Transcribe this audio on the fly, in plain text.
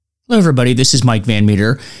Hello, everybody. This is Mike Van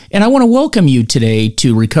Meter, and I want to welcome you today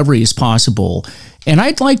to Recovery is Possible. And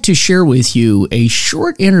I'd like to share with you a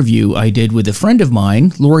short interview I did with a friend of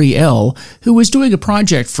mine, Lori L., who was doing a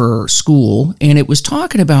project for school, and it was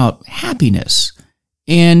talking about happiness.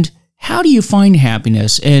 And how do you find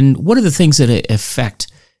happiness, and what are the things that affect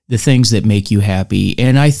the things that make you happy?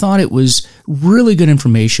 And I thought it was really good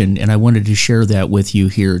information, and I wanted to share that with you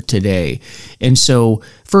here today. And so,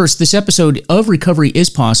 first, this episode of Recovery is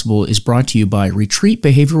Possible is brought to you by Retreat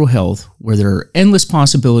Behavioral Health, where there are endless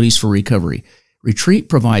possibilities for recovery. Retreat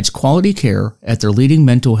provides quality care at their leading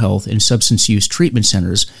mental health and substance use treatment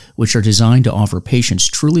centers, which are designed to offer patients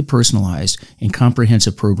truly personalized and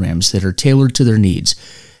comprehensive programs that are tailored to their needs.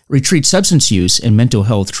 Retreat substance use and mental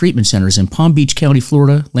health treatment centers in Palm Beach County,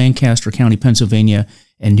 Florida, Lancaster County, Pennsylvania,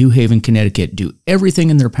 and New Haven, Connecticut do everything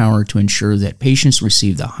in their power to ensure that patients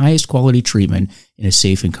receive the highest quality treatment in a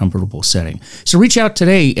safe and comfortable setting. So reach out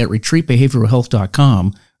today at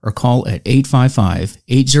retreatbehavioralhealth.com or call at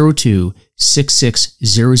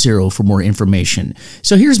 855-802-6600 for more information.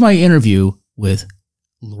 So here's my interview with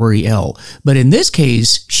Lori L. But in this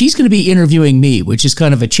case, she's going to be interviewing me, which is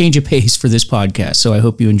kind of a change of pace for this podcast. So I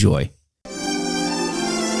hope you enjoy.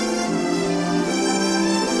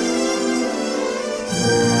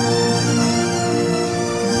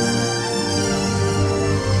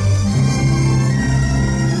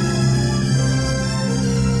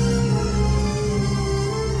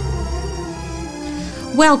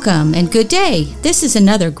 Welcome and good day. This is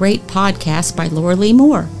another great podcast by Laura Lee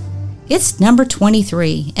Moore. It's number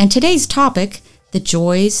 23, and today's topic, the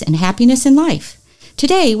joys and happiness in life.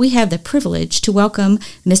 Today, we have the privilege to welcome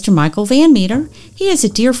Mr. Michael Van Meter. He is a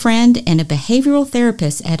dear friend and a behavioral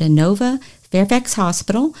therapist at Inova Fairfax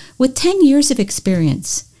Hospital with 10 years of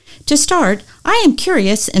experience. To start, I am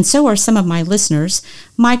curious, and so are some of my listeners,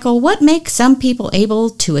 Michael, what makes some people able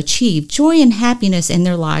to achieve joy and happiness in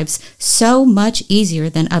their lives so much easier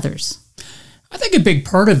than others? I think a big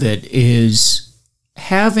part of it is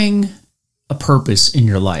having a purpose in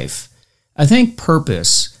your life. I think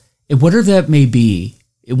purpose, whatever that may be,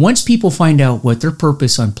 once people find out what their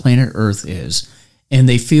purpose on planet Earth is, and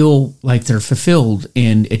they feel like they're fulfilled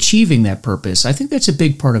in achieving that purpose, I think that's a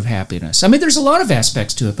big part of happiness. I mean, there's a lot of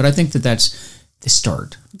aspects to it, but I think that that's the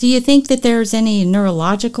start. Do you think that there's any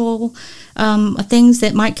neurological things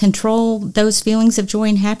that might control those feelings of joy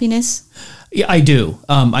and happiness? Yeah, I do.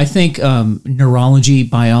 I think neurology,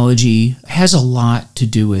 biology has a lot to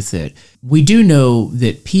do with it. We do know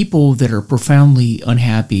that people that are profoundly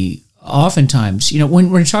unhappy, oftentimes,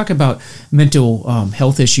 when we talk about mental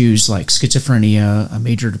health issues like schizophrenia,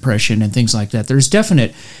 major depression, and things like that, there's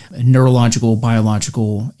definite neurological,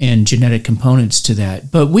 biological, and genetic components to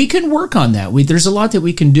that. But we can work on that. There's a lot that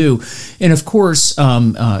we can do. And of course,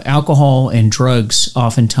 alcohol and drugs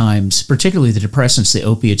oftentimes, particularly the depressants, the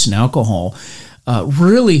opiates and alcohol,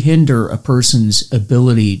 really hinder a person's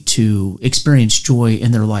ability to experience joy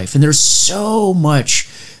in their life. And there's so much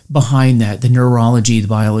behind that, the neurology, the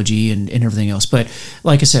biology, and everything else. But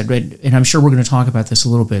like I said, and I'm sure we're going to talk about this a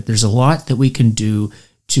little bit, there's a lot that we can do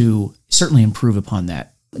to certainly improve upon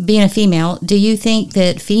that. Being a female, do you think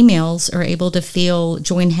that females are able to feel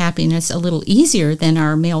joy and happiness a little easier than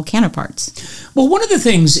our male counterparts? Well, one of the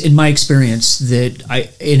things in my experience an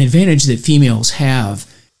advantage that females have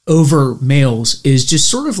over males is just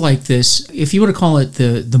sort of like this, if you want to call it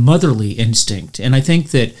the motherly instinct. And I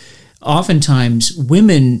think that oftentimes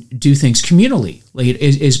women do things communally, like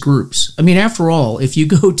as groups. I mean, after all, if you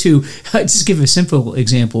go to, just give a simple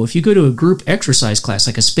example, if you go to a group exercise class,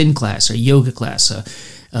 like a spin class, a yoga class, a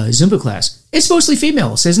Zumba class, it's mostly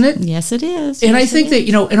females, isn't it? Yes, it is. And yes, I think that,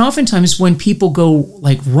 and oftentimes when people go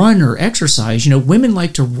like run or exercise, women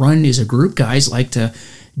like to run as a group, guys like to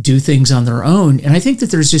do things on their own. And I think that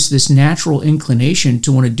there's just this natural inclination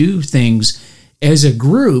to want to do things as a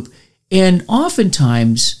group. And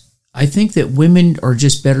oftentimes, I think that women are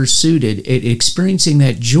just better suited at experiencing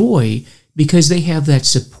that joy because they have that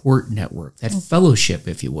support network, that fellowship,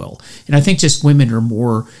 if you will. And I think just women are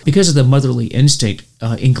more, because of the motherly instinct,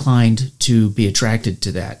 inclined to be attracted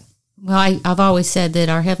to that. Well, I've always said that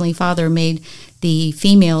our Heavenly Father made the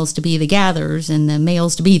females to be the gatherers and the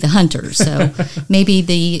males to be the hunters. So maybe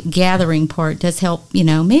the gathering part does help,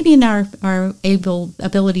 maybe in our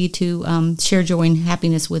ability to share joy and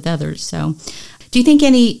happiness with others. So do you think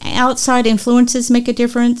any outside influences make a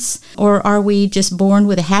difference? Or are we just born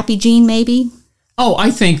with a happy gene maybe? Oh,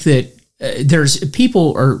 I think that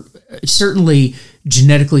people are certainly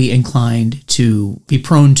genetically inclined to be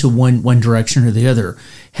prone to one direction or the other.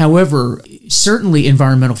 However, certainly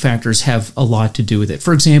environmental factors have a lot to do with it.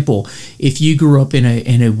 For example, if you grew up in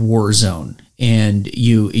a war zone and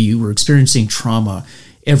you were experiencing trauma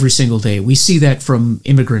every single day. We see that from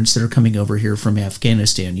immigrants that are coming over here from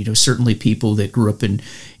Afghanistan. Certainly people that grew up in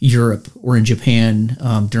Europe or in Japan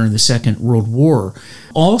during the Second World War.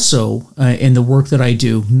 Also, in the work that I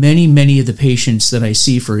do, many of the patients that I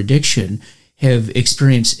see for addiction have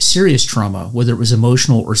experienced serious trauma, whether it was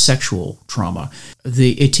emotional or sexual trauma.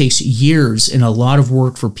 It takes years and a lot of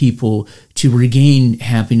work for people to regain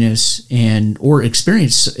happiness or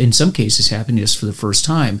experience, in some cases, happiness for the first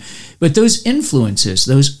time. But those influences,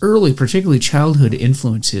 those early, particularly childhood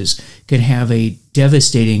influences, can have a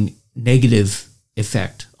devastating negative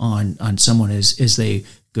effect on someone as they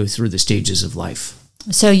go through the stages of life.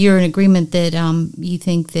 So you're in agreement that you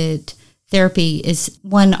think that therapy is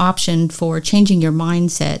one option for changing your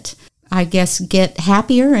mindset, I guess, get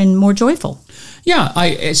happier and more joyful. Yeah,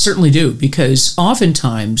 I certainly do, because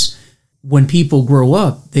oftentimes when people grow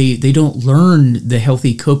up, they don't learn the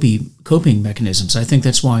healthy coping mechanisms. I think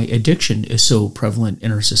that's why addiction is so prevalent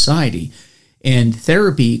in our society. And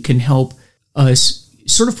therapy can help us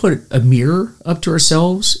sort of put a mirror up to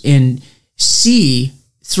ourselves and see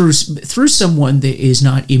through someone that is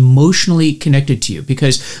not emotionally connected to you.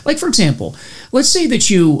 Because, like, for example, let's say that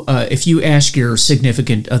if you ask your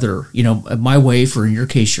significant other, my wife, or in your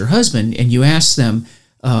case, your husband, and you ask them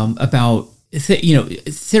about,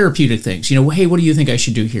 therapeutic things, hey, what do you think I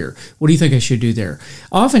should do here? What do you think I should do there?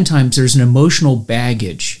 Oftentimes there's an emotional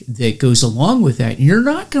baggage that goes along with that. And you're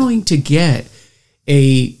not going to get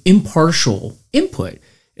a impartial input.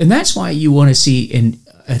 And that's why you want to see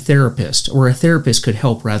a therapist, or a therapist could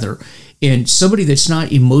help rather, and somebody that's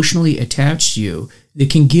not emotionally attached to you, that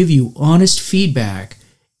can give you honest feedback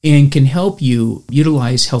and can help you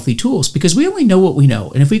utilize healthy tools, because we only know what we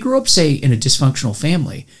know. And if we grew up, say, in a dysfunctional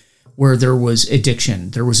family where there was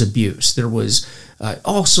addiction, there was abuse, there was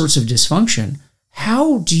all sorts of dysfunction,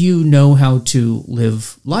 how do you know how to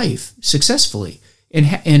live life successfully and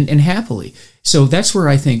happily? So that's where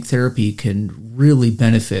I think therapy can really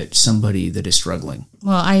benefit somebody that is struggling.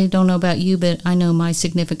 Well, I don't know about you, but I know my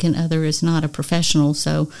significant other is not a professional,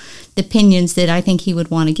 so the opinions that I think he would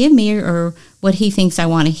want to give me are what he thinks I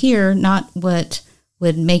want to hear, not what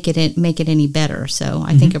would make it any better. So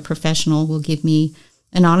I think a professional will give me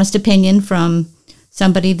an honest opinion from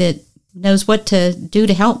somebody that knows what to do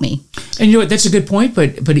to help me. And you know what, that's a good point,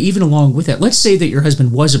 but even along with that, let's say that your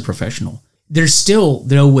husband was a professional. There's still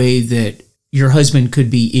no way that your husband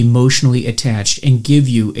could be emotionally attached and give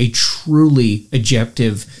you a truly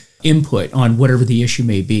objective input on whatever the issue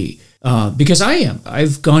may be. Because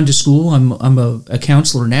I've gone to school. I'm a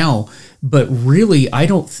counselor now, but really I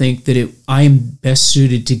don't think that I'm best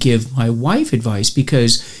suited to give my wife advice,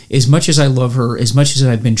 because as much as I love her, as much as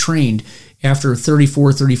I've been trained, after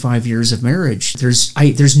 34, 35 years of marriage,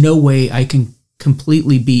 there's no way I can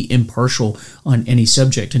completely be impartial on any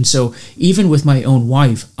subject. And so even with my own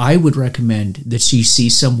wife, I would recommend that she see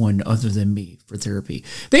someone other than me for therapy.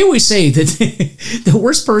 They always say that the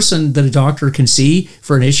worst person that a doctor can see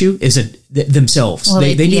for an issue is themselves. Well,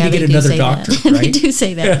 they need to get another doctor, right? They do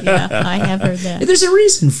say that, yeah. I have heard that. There's a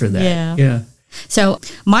reason for that. Yeah. So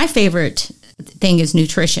my favorite thing is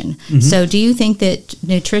nutrition. So do you think that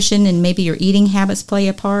nutrition and maybe your eating habits play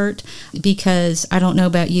a part? Because I don't know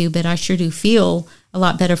about you, but I sure do feel a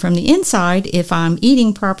lot better from the inside if I'm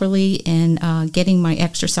eating properly and getting my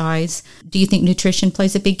exercise. Do you think nutrition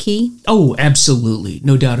plays a big key? Oh, absolutely.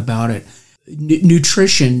 No doubt about it.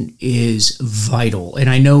 Nutrition is vital. And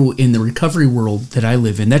I know in the recovery world that I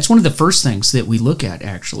live in, that's one of the first things that we look at,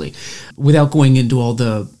 actually, without going into all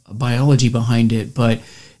the biology behind it. But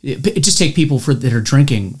just take people that are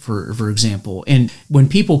drinking, for example. And when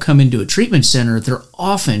people come into a treatment center, they're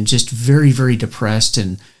often just very, very depressed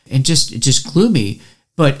and just gloomy.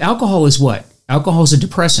 But alcohol is what? Alcohol is a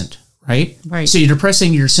depressant, right? Right. So you're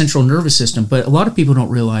depressing your central nervous system. But a lot of people don't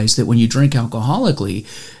realize that when you drink alcoholically,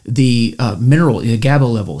 the the GABA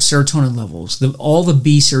levels, serotonin levels, all the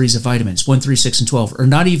B series of vitamins, 1, 3, 6, and 12, are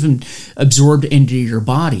not even absorbed into your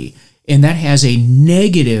body. And that has a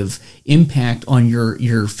negative impact on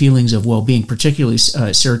your feelings of well-being, particularly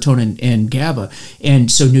serotonin and GABA.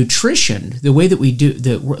 And so nutrition, the way that we do,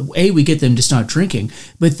 we get them to stop drinking,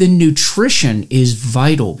 but then nutrition is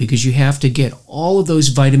vital, because you have to get all of those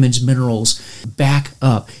vitamins, minerals back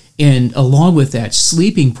up. And along with that,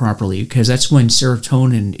 sleeping properly, because that's when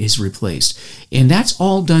serotonin is replaced. And that's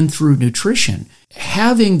all done through nutrition.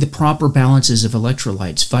 Having the proper balances of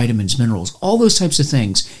electrolytes, vitamins, minerals, all those types of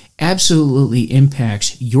things absolutely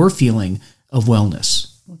impacts your feeling of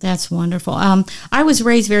wellness. That's wonderful. I was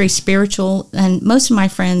raised very spiritual, and most of my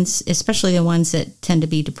friends, especially the ones that tend to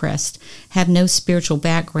be depressed, have no spiritual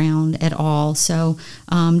background at all. So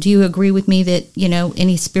do you agree with me that,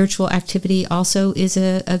 any spiritual activity also is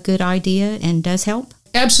a good idea and does help?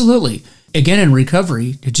 Absolutely. Again, in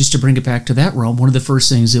recovery, just to bring it back to that realm, one of the first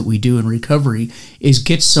things that we do in recovery is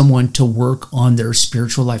get someone to work on their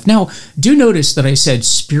spiritual life. Now, do notice that I said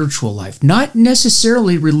spiritual life, not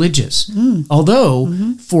necessarily religious.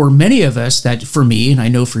 Although, for many of us, that for me, and I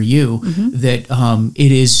know for you, that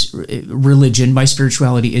it is religion, my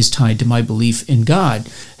spirituality is tied to my belief in God.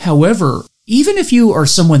 However, even if you are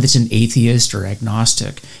someone that's an atheist or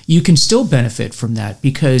agnostic, you can still benefit from that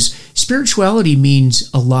because spirituality means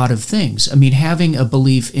a lot of things. I mean, having a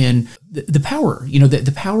belief in the power,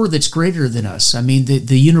 the power that's greater than us. I mean,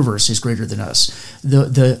 the universe is greater than us.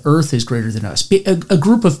 The earth is greater than us. A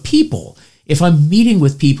group of people. If I'm meeting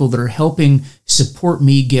with people that are helping support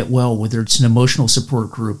me get well, whether it's an emotional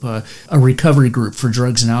support group, a recovery group for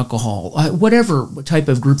drugs and alcohol, whatever type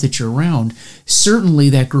of group that you're around, certainly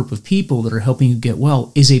that group of people that are helping you get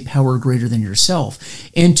well is a power greater than yourself.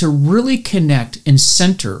 And to really connect and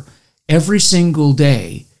center every single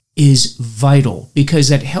day is vital because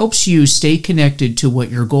that helps you stay connected to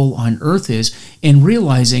what your goal on earth is and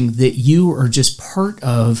realizing that you are just part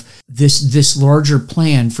of this larger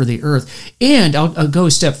plan for the earth. And I'll go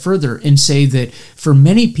a step further and say that for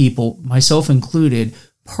many people, myself included,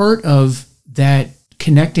 part of that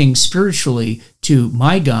connecting spiritually to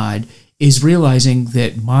my God is realizing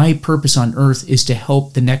that my purpose on earth is to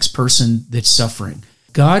help the next person that's suffering.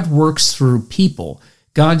 God works through people.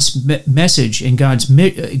 God's message and God's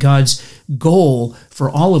goal for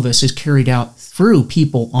all of us is carried out through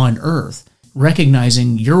people on earth.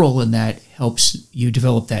 Recognizing your role in that helps you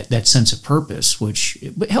develop that sense of purpose, which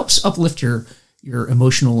helps uplift your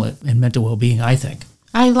emotional and mental well-being, I think.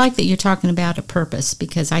 I like that you're talking about a purpose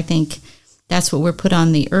because I think that's what we're put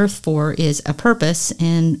on the earth for is a purpose,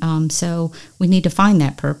 and so we need to find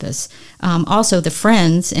that purpose. Also, the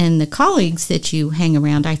friends and the colleagues that you hang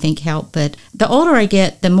around, I think, help. But the older I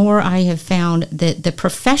get, the more I have found that the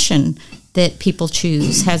profession that people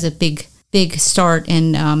choose has a big start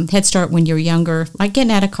and head start when you're younger, like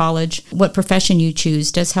getting out of college. What profession you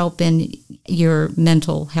choose does help in your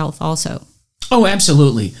mental health also. Oh,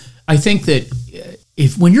 absolutely. I think that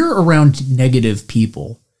when you're around negative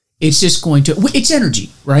people, it's just it's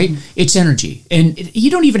energy, right? It's energy. And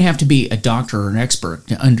you don't even have to be a doctor or an expert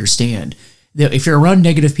to understand that if you're around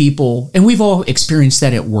negative people, and we've all experienced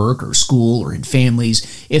that at work or school or in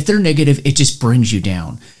families, if they're negative, it just brings you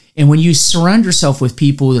down. And when you surround yourself with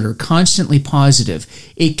people that are constantly positive,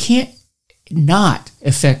 it can't not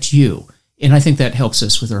affect you. And I think that helps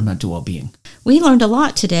us with our mental well-being. We learned a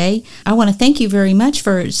lot today. I want to thank you very much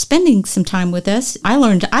for spending some time with us. I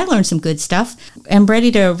learned some good stuff. I'm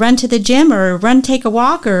ready to run to the gym or take a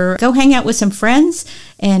walk or go hang out with some friends.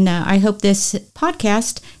 And I hope this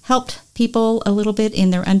podcast helped people a little bit in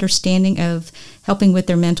their understanding of helping with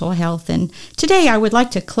their mental health. And today I would like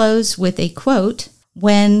to close with a quote.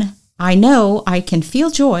 When I know I can feel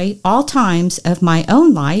joy all times of my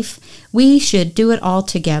own life, we should do it all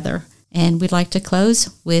together. And we'd like to close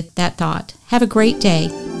with that thought. Have a great day.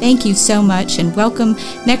 Thank you so much, and welcome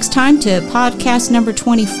next time to podcast number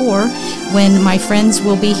 24, when my friends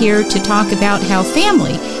will be here to talk about how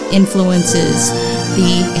family influences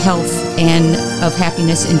the health and of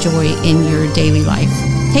happiness and joy in your daily life.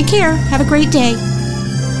 Take care. Have a great day.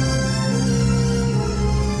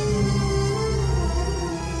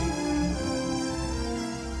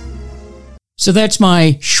 So that's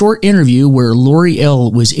my short interview where Lori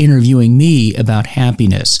L. was interviewing me about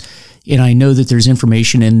happiness. And I know that there's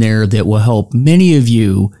information in there that will help many of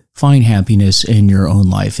you find happiness in your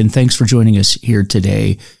own life. And thanks for joining us here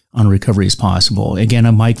today on Recovery is Possible. Again,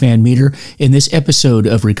 I'm Mike Van Meter, and this episode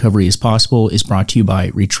of Recovery is Possible is brought to you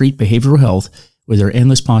by Retreat Behavioral Health, with their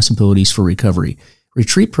endless possibilities for recovery.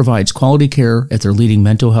 Retreat provides quality care at their leading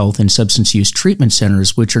mental health and substance use treatment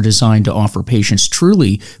centers, which are designed to offer patients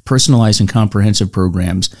truly personalized and comprehensive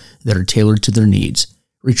programs that are tailored to their needs.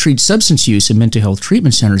 Retreat substance use and mental health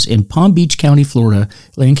treatment centers in Palm Beach County, Florida,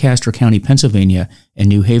 Lancaster County, Pennsylvania, and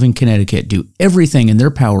New Haven, Connecticut do everything in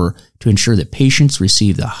their power to ensure that patients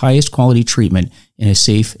receive the highest quality treatment in a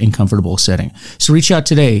safe and comfortable setting. So reach out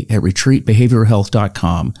today at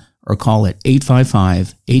retreatbehavioralhealth.com or call at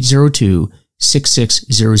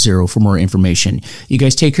 855-802-6600 for more information. You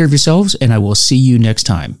guys take care of yourselves, and I will see you next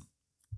time.